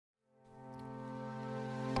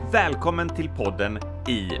Välkommen till podden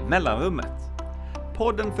I mellanrummet.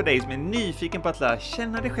 Podden för dig som är nyfiken på att lära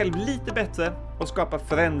känna dig själv lite bättre och skapa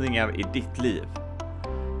förändringar i ditt liv.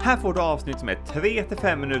 Här får du avsnitt som är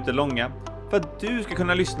 3-5 minuter långa för att du ska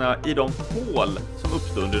kunna lyssna i de hål som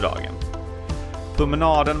uppstår under dagen.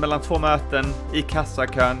 Promenaden mellan 2 möten, i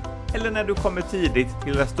kassakön eller när du kommer tidigt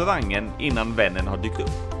till restaurangen innan vännen har dykt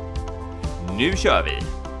upp. Nu kör vi!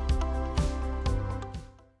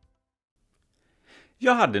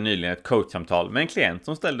 Jag hade nyligen ett coachsamtal med en klient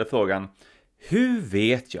som ställde frågan: hur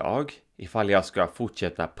vet jag ifall jag ska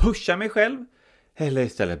fortsätta pusha mig själv eller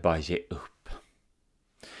istället bara ge upp?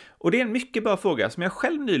 Och det är en mycket bra fråga som jag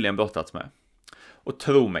själv nyligen brottats med. Och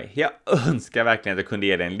tro mig, jag önskar verkligen att jag kunde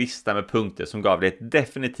ge dig en lista med punkter som gav dig ett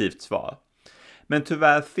definitivt svar. Men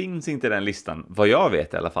tyvärr finns inte den listan, vad jag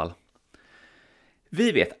vet i alla fall.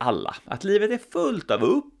 Vi vet alla att livet är fullt av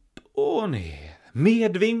upp och ner,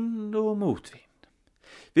 medvind och motvind.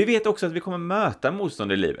 Vi vet också att vi kommer möta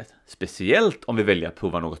motstånd i livet, speciellt om vi väljer att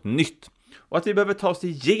prova något nytt, och att vi behöver ta oss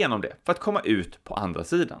igenom det för att komma ut på andra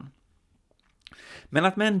sidan. Men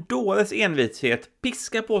att med en dåres envishet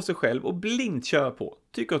piska på sig själv och blint köra på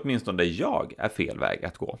tycker åtminstone jag är fel väg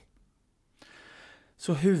att gå.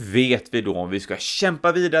 Så hur vet vi då om vi ska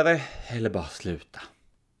kämpa vidare eller bara sluta?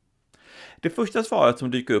 Det första svaret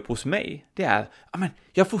som dyker upp hos mig, det är: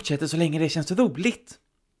 jag fortsätter så länge det känns roligt.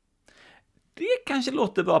 Det kanske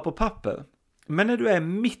låter bra på papper, men när du är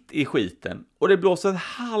mitt i skiten och det blåser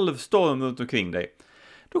halvstorm runt omkring dig,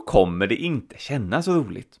 då kommer det inte kännas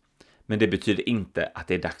roligt. Men det betyder inte att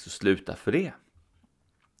det är dags att sluta för det.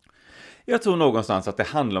 Jag tror någonstans att det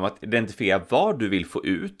handlar om att identifiera vad du vill få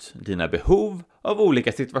ut, dina behov av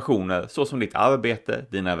olika situationer såsom ditt arbete,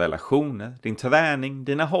 dina relationer, din träning,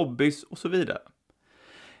 dina hobbys och så vidare.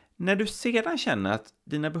 När du sedan känner att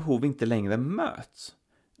dina behov inte längre möts,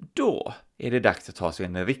 då är det dags att ta sig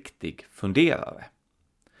en riktig funderare.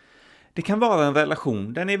 Det kan vara en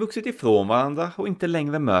relation där ni är vuxit ifrån varandra och inte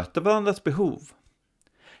längre möter varandras behov.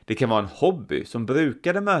 Det kan vara en hobby som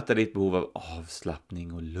brukade möta ditt behov av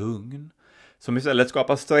avslappning och lugn, som istället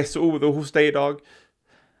skapar stress och oro hos dig idag.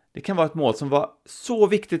 Det kan vara ett mål som var så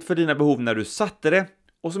viktigt för dina behov när du satte det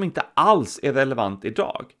och som inte alls är relevant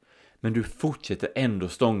idag, men du fortsätter ändå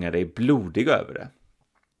stånga dig blodig över det.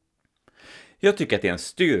 Jag tycker att det är en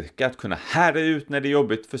styrka att kunna härda ut när det är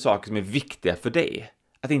jobbigt för saker som är viktiga för dig.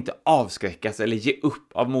 Att inte avskräckas eller ge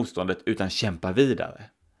upp av motståndet utan kämpa vidare.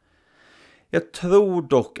 Jag tror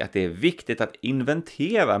dock att det är viktigt att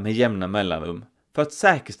inventera med jämna mellanrum för att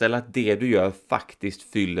säkerställa att det du gör faktiskt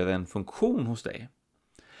fyller en funktion hos dig.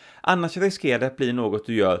 Annars riskerar det att bli något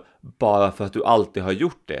du gör bara för att du alltid har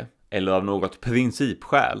gjort det eller av något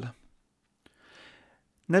principskäl.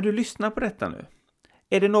 När du lyssnar på detta nu,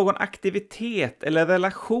 är det någon aktivitet eller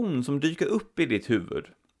relation som dyker upp i ditt huvud?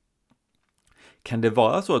 Kan det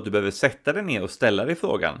vara så att du behöver sätta dig ner och ställa dig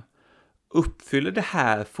frågan: uppfyller det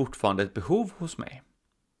här fortfarande ett behov hos mig?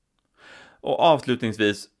 Och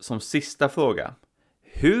avslutningsvis, som sista fråga: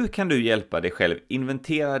 hur kan du hjälpa dig själv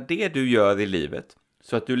inventera det du gör i livet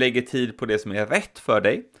så att du lägger tid på det som är rätt för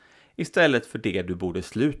dig istället för det du borde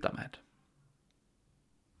sluta med?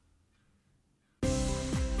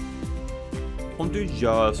 Om du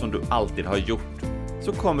gör som du alltid har gjort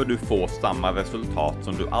så kommer du få samma resultat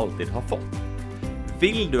som du alltid har fått.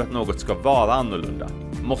 Vill du att något ska vara annorlunda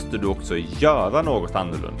måste du också göra något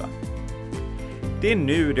annorlunda. Det är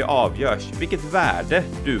nu det avgörs vilket värde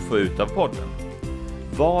du får ut av podden.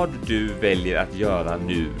 Vad du väljer att göra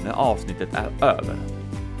nu när avsnittet är över.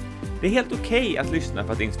 Det är helt okej att lyssna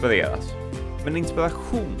för att inspireras, men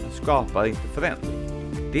inspiration skapar inte förändring.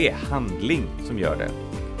 Det är handling som gör det.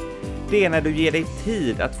 Det är när du ger dig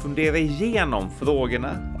tid att fundera igenom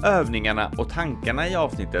frågorna, övningarna och tankarna i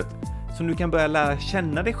avsnittet som du kan börja lära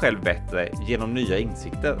känna dig själv bättre genom nya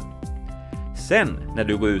insikter. Sen när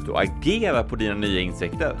du går ut och agerar på dina nya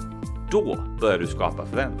insikter, då börjar du skapa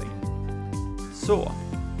förändring. Så,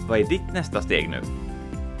 vad är ditt nästa steg nu?